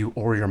doesn't love you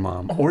or your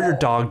mom or your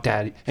dog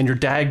daddy and your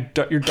dog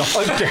dad. Your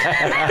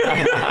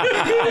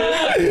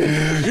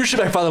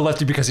shitbag father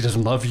left you because he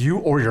doesn't love you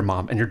or your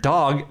mom and your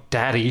dog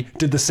daddy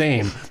did the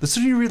same. The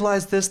sooner you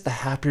realize this, the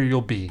happier you'll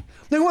be.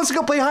 Then who wants to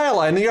go play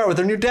high-a-lie in the yard with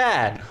her new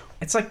dad?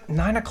 It's like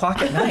 9 o'clock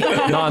at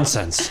night.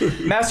 Nonsense.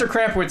 Master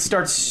Krampowitz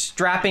starts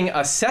strapping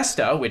a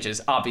cesta, which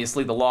is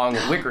obviously the long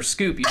wicker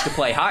scoop used to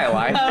play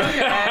high-a-lie, to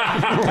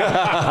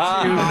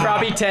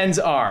Krabby 10's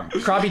arm.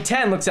 Krabby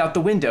 10 looks out the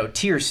window,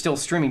 tears still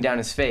streaming down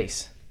his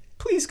face.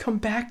 Please come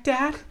back,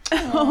 Dad.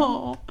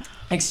 Oh.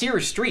 Exterior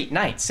street,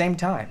 night, same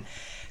time.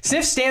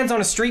 Sniff stands on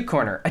a street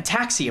corner. A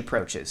taxi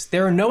approaches.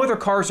 There are no other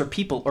cars or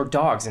people or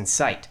dogs in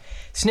sight.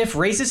 Sniff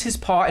raises his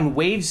paw and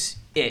waves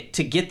it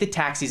to get the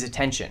taxi's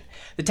attention.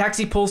 The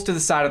taxi pulls to the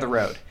side of the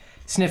road.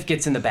 Sniff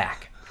gets in the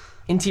back.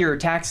 Interior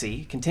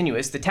taxi,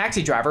 continuous. The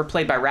taxi driver,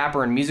 played by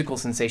rapper and musical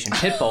sensation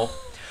Pitbull,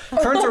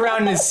 turns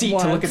around in his seat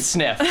to look at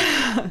Sniff.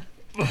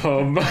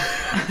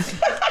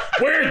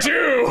 Where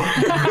to?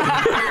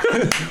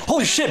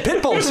 Holy shit,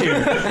 Pitbull's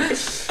here.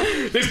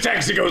 This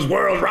taxi goes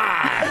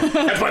worldwide.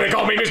 That's why they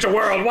call me Mr.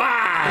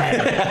 Worldwide.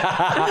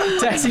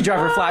 Taxi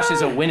driver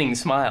flashes a winning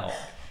smile.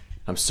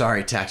 I'm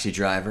sorry, taxi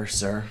driver,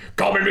 sir.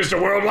 Call me Mr.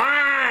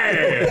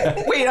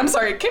 Worldwide. Wait, I'm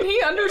sorry. Can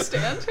he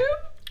understand him?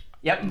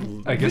 Yep.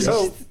 I guess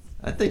so.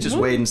 I think just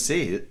wait and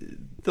see.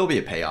 There'll be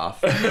a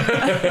payoff.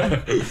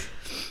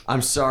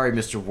 I'm sorry,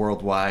 Mr.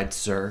 Worldwide,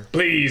 sir.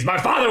 Please, my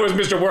father was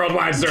Mr.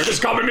 Worldwide, sir.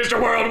 Just call me Mr.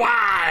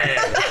 Worldwide.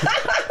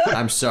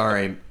 I'm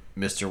sorry,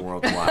 Mr.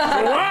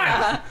 Worldwide.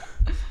 What?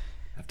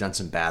 I've done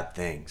some bad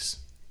things.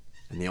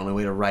 And the only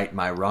way to right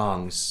my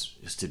wrongs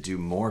is to do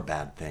more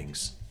bad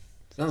things.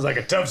 Sounds like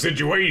a tough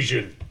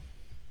situation.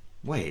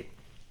 Wait,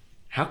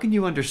 how can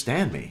you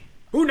understand me?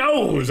 Who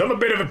knows? I'm a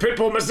bit of a pit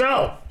bull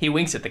myself. He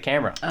winks at the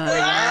camera.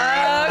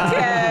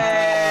 Okay.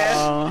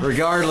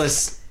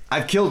 Regardless,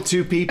 I've killed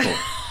 2 people.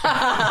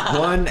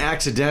 One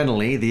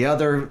accidentally, the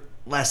other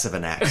less of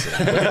an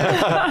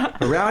accident.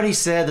 Rowdy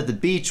said that the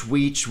beach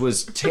weech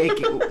was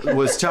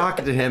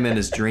talking to him in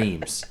his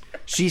dreams.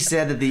 She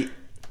said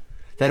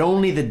that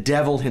only the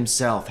devil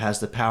himself has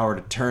the power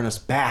to turn us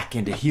back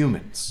into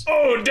humans.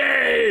 Oh,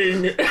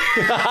 dang!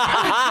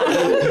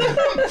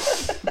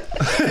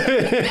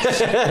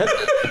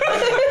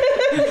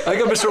 I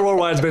got Mr.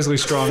 Worldwide's basically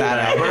strong. Fat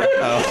Albert?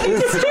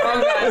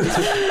 Strong man.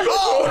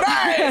 Oh,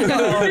 dang!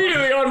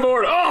 Immediately on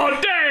board. Oh,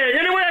 dang!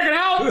 Any way I can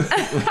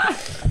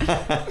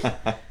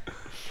help?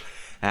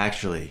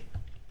 Actually,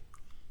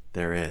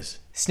 there is.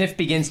 Sniff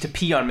begins to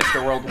pee on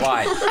Mr.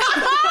 Worldwide,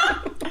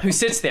 who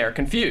sits there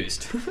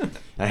confused.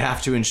 I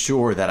have to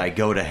ensure that I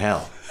go to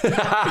hell.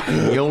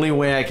 The only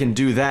way I can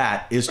do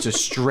that is to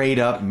straight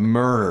up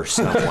murder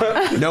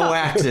someone. No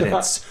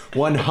accidents.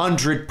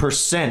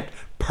 100%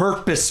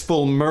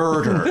 purposeful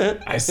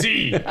murder. I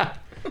see.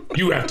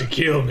 You have to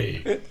kill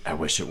me. I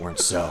wish it weren't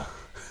so.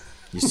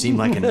 You seem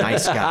like a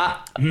nice guy.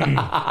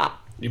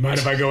 You mind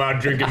if I go out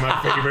drinking my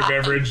favorite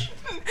beverage?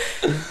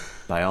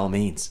 By all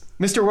means.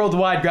 Mr.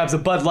 Worldwide grabs a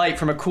Bud Light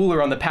from a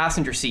cooler on the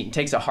passenger seat and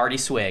takes a hearty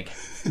swig.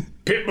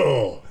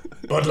 Pitbull.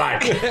 Bud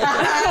Light.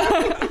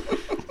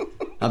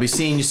 I'll be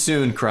seeing you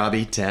soon,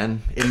 Krabby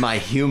 10, in my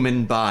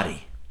human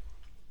body.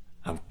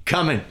 I'm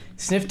coming.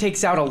 Sniff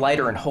takes out a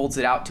lighter and holds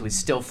it out to his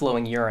still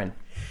flowing urine.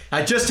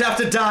 I just have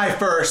to die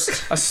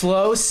first. A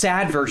slow,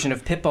 sad version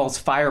of Pitbull's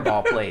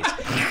Fireball plays.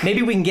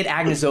 Maybe we can get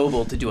Agnes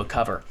Obel to do a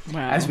cover.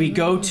 Wow. As we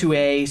go to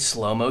a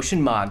slow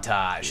motion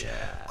montage.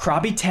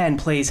 Krabby 10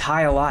 plays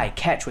high-a-lie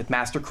catch with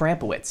Master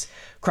Krampowitz.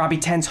 Krabby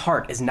 10's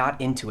heart is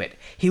not into it.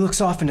 He looks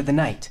off into the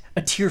night.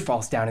 A tear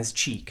falls down his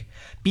cheek.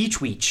 Beach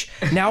Weech,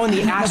 now in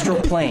the astral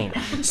plane,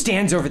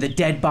 stands over the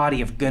dead body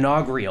of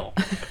Gunogriel,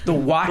 the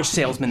watch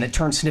salesman that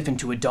turned Sniff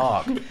into a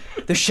dog.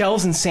 The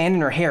shells and sand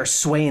in her hair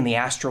sway in the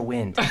astral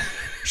wind.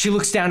 She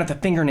looks down at the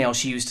fingernail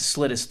she used to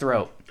slit his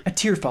throat. A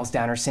tear falls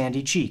down her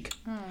sandy cheek.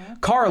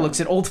 Kara looks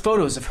at old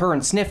photos of her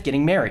and Sniff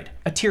getting married.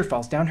 A tear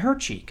falls down her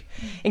cheek.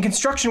 In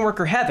construction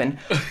worker heaven,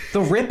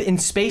 the rip in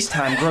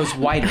space-time grows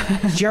wider.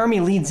 Jeremy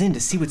leans in to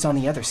see what's on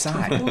the other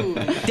side.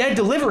 Dead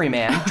delivery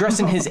man, dressed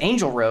in his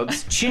angel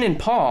robes, chin in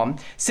palm,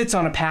 sits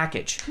on a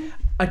package.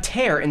 A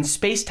tear in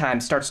space-time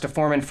starts to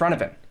form in front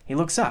of him. He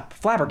looks up,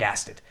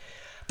 flabbergasted.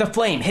 The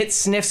flame hits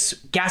Sniff's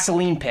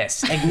gasoline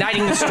piss,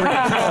 igniting the stream.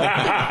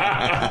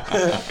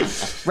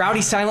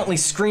 Rowdy silently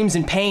screams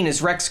in pain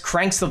as Rex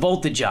cranks the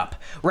voltage up.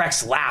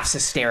 Rex laughs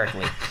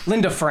hysterically.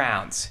 Linda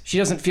frowns. She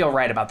doesn't feel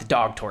right about the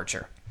dog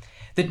torture.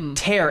 The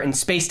tear in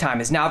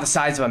space-time is now the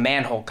size of a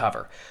manhole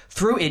cover.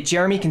 Through it,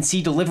 Jeremy can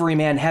see Delivery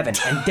Man Heaven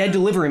and Dead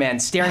Delivery Man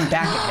staring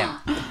back at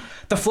him.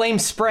 The flame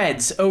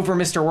spreads over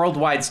Mr.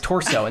 Worldwide's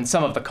torso and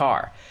some of the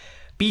car.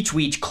 Beach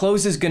Weech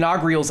closes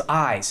Gunogriel's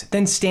eyes,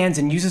 then stands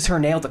and uses her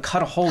nail to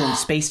cut a hole in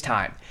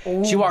space-time.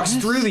 She walks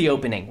through the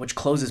opening, which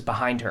closes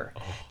behind her.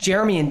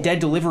 Jeremy and Dead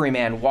Delivery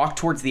Man walk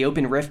towards the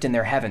open rift in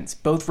their heavens,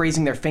 both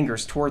raising their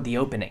fingers toward the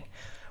opening.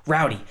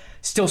 Rowdy,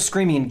 still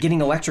screaming and getting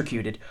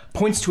electrocuted,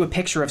 points to a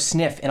picture of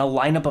Sniff in a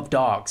lineup of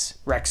dogs.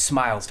 Rex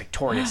smiles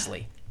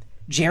victoriously.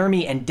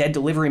 Jeremy and Dead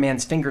Delivery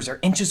Man's fingers are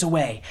inches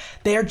away.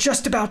 They are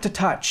just about to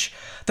touch.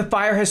 The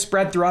fire has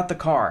spread throughout the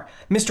car.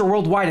 Mr.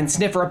 Worldwide and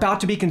Sniff are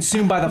about to be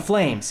consumed by the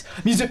flames.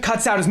 Music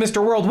cuts out as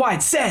Mr.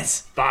 Worldwide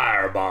says,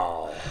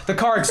 Fireball. The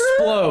car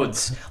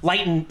explodes,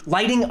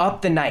 lighting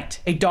up the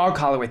night. A dog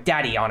collar with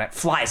Daddy on it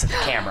flies at the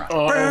camera.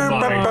 Oh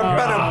my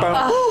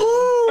God.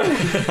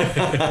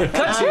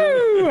 Cut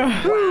to.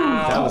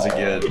 Wow. That was a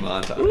good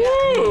montage.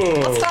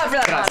 Let's stop for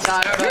that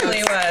montage. That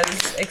really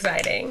was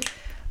exciting.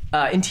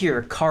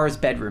 Interior, Kara's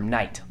bedroom,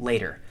 night,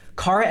 later.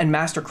 Kara and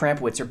Master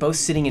Krampowitz are both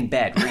sitting in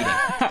bed reading.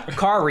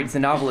 Kara reads the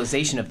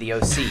novelization of the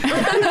OC.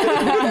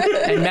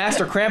 And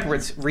Master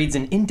Krampowitz reads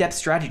an in-depth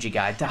strategy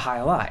guide to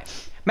High-a-Lie.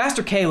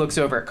 Master K looks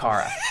over at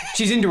Kara.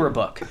 She's into her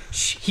book.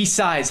 He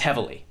sighs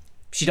heavily.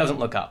 She doesn't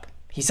look up.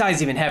 He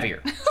sighs even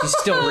heavier. She's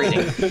still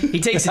reading. He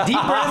takes a deep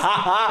breath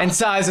and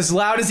sighs as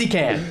loud as he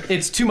can.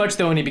 It's too much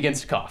though when he begins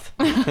to cough.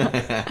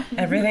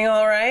 Everything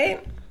all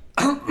right?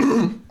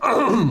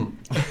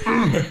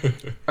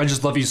 I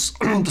just love you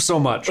so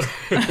much.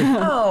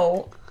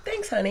 Oh,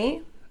 thanks,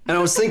 honey. And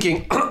I was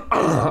thinking,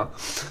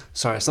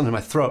 sorry, something in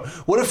my throat.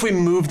 What if we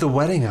moved the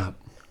wedding up?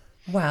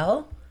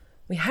 Well,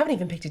 we haven't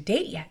even picked a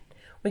date yet.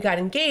 We got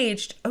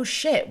engaged. Oh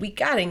shit, we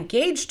got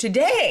engaged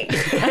today.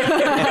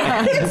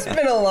 It's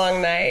been a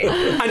long night.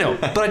 I know,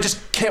 but I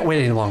just can't wait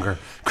any longer.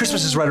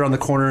 Christmas is right around the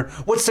corner.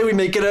 What say we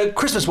make it a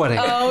Christmas wedding?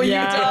 Oh,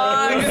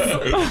 Yeah.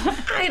 you dogs.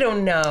 I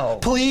don't know.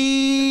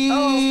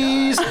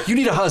 Please! You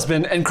need a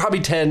husband, and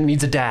Krabby 10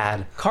 needs a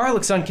dad. Kara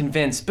looks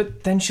unconvinced,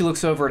 but then she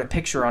looks over at a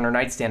picture on her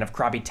nightstand of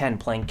Krabby 10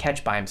 playing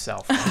catch by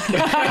himself.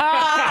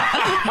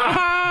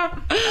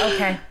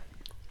 Okay,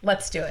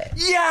 let's do it.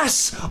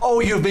 Yes!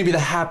 Oh, you've made me the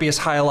happiest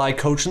High-a-Lie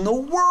coach in the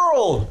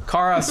world!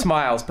 Kara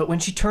smiles, but when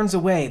she turns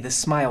away, the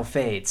smile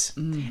fades.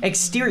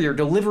 Exterior,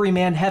 Delivery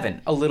Man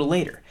Heaven, a little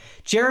later.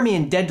 Jeremy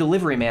and Dead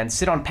Delivery Man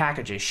sit on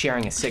packages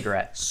sharing a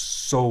cigarette.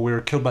 So we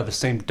were killed by the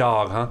same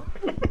dog, huh?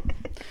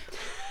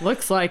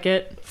 Looks like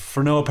it.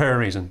 For no apparent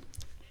reason.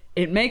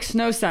 It makes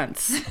no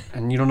sense.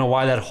 And you don't know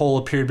why that hole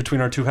appeared between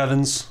our two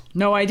heavens?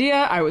 No idea.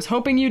 I was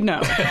hoping you'd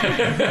know.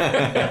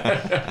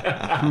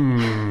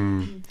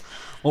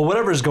 Well,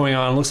 whatever's going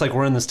on, it looks like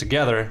we're in this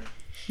together.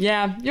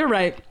 Yeah, you're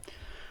right.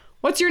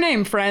 What's your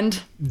name,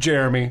 friend?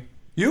 Jeremy.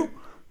 You?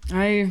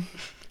 I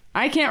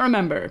can't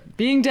remember.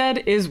 Being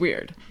dead is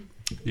weird.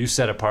 You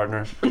said it,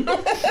 partner.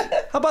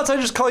 How about I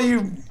just call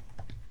you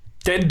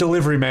Dead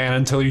Delivery Man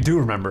until you do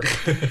remember?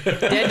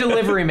 Dead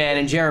Delivery Man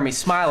and Jeremy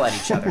smile at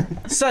each other.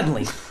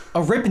 Suddenly,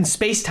 a rip in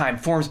space-time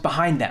forms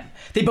behind them.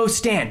 They both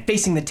stand,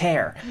 facing the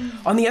tear.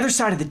 On the other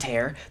side of the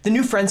tear, the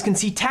new friends can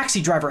see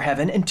Taxi Driver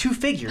Heaven and two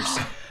figures.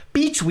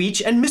 Beach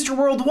Weech and Mr.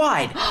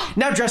 Worldwide,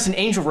 now dressed in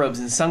angel robes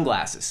and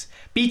sunglasses.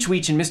 Beach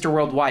Weech and Mr.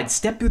 Worldwide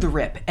step through the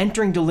rip,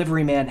 entering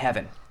Delivery Man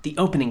Heaven. The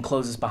opening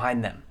closes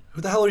behind them.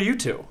 Who the hell are you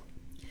two?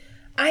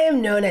 I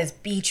am known as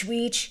Beach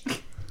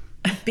Weech.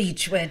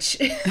 Beach Witch.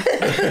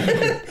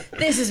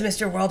 This is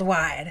Mr.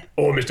 Worldwide.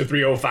 Oh, Mr.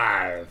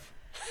 305.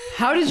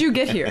 How did you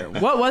get here?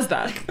 What was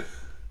that?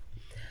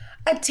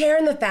 A tear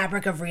in the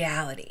fabric of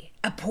reality.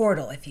 A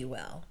portal, if you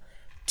will.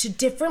 To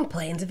different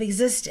planes of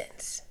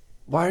existence.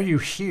 Why are you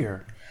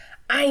here?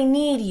 I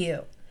need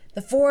you.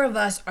 The four of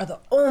us are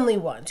the only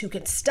ones who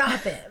can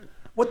stop him.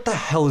 What the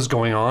hell is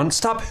going on?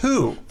 Stop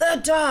who?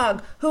 The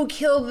dog who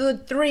killed the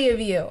three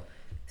of you.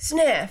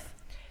 Sniff.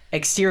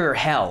 Exterior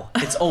hell,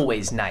 it's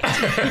always night.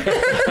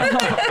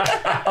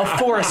 A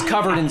forest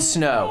covered in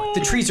snow.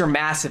 The trees are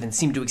massive and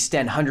seem to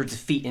extend hundreds of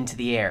feet into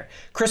the air.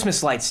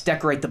 Christmas lights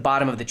decorate the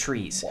bottom of the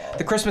trees.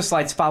 The Christmas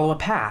lights follow a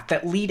path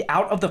that lead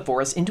out of the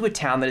forest into a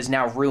town that is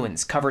now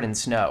ruins, covered in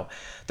snow.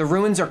 The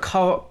ruins are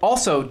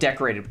also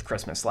decorated with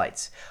Christmas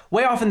lights.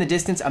 Way off in the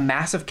distance, a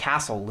massive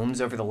castle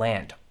looms over the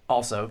land,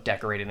 also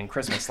decorated in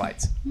Christmas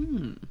lights.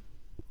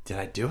 Did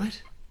I do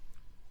it?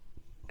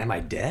 Am I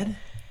dead?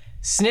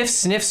 Sniff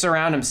sniffs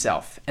around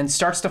himself and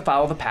starts to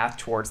follow the path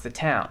towards the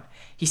town.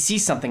 He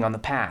sees something on the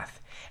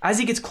path. As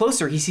he gets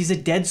closer, he sees a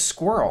dead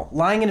squirrel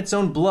lying in its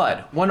own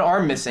blood, one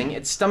arm missing,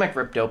 its stomach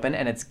ripped open,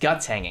 and its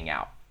guts hanging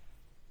out.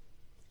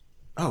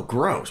 Oh,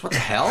 gross. What the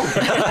hell?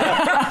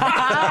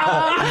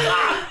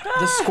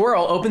 The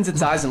squirrel opens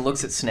its eyes and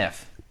looks at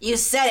Sniff. You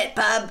said it,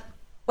 bub.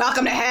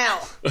 Welcome to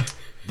hell.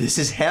 This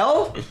is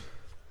hell?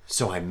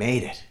 So I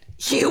made it.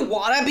 You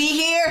wanna be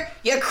here?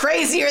 You're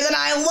crazier than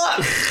I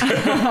look.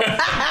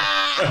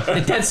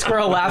 The dead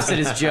squirrel laughs at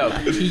his joke.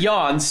 He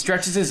yawns,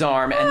 stretches his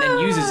arm, and then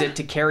uses it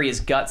to carry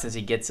his guts as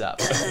he gets up.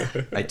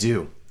 I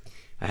do.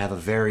 I have a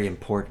very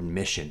important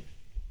mission.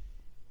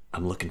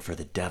 I'm looking for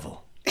the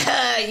devil.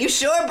 You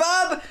sure,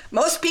 bub?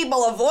 Most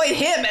people avoid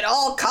him at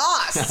all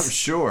costs. I'm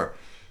sure.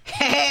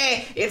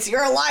 Hey, it's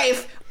your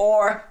life,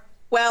 or,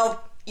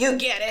 well, you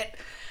get it.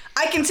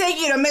 I can take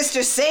you to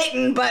Mr.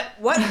 Satan, but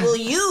what will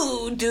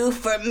you do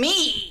for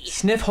me?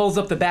 Sniff holds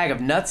up the bag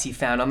of nuts he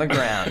found on the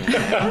ground.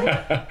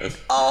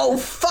 Oh,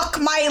 fuck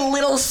my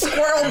little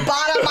squirrel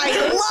bottom. I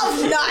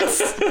love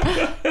nuts.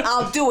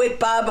 I'll do it,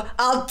 bub.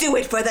 I'll do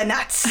it for the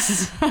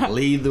nuts.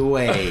 Lead the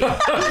way.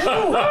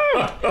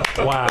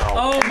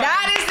 Wow.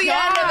 That is the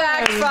end of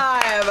Act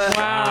 5.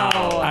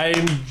 Wow.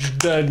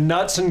 The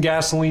nuts and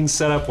gasoline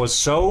setup was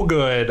so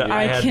good.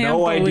 I had can't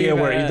no idea believe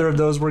where it. either of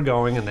those were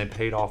going, and they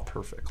paid off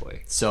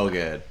perfectly. So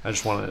good. I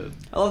just wanted.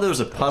 I love there was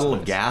a puddle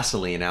of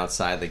gasoline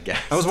outside the gas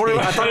I was wondering.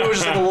 I thought it was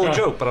just like a little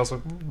joke, but I was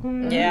like,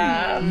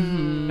 Yeah.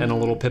 and a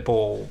little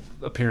pitbull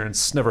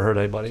appearance never hurt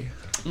anybody.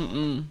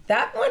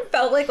 That one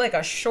felt like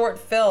a short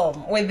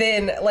film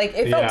within, like,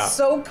 it felt Yeah.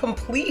 so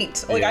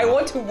complete. Like, I Yeah.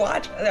 want to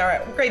watch. All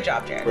right, great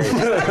job, Jared. Really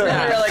good.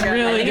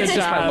 Really good It's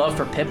my job. love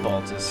for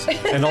Pitbull. Just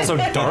And also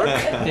dark.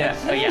 yeah,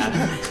 oh yeah.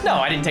 No,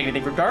 I didn't take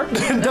anything from Dark.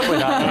 Definitely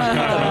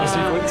not.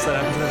 Sequence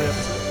that happens in every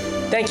episode.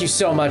 Thank you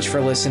so much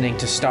for listening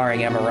to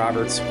Starring Emma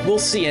Roberts. We'll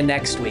see you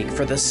next week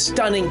for the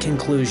stunning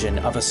conclusion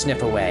of A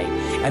Sniff Away.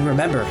 And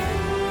remember,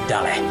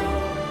 dale.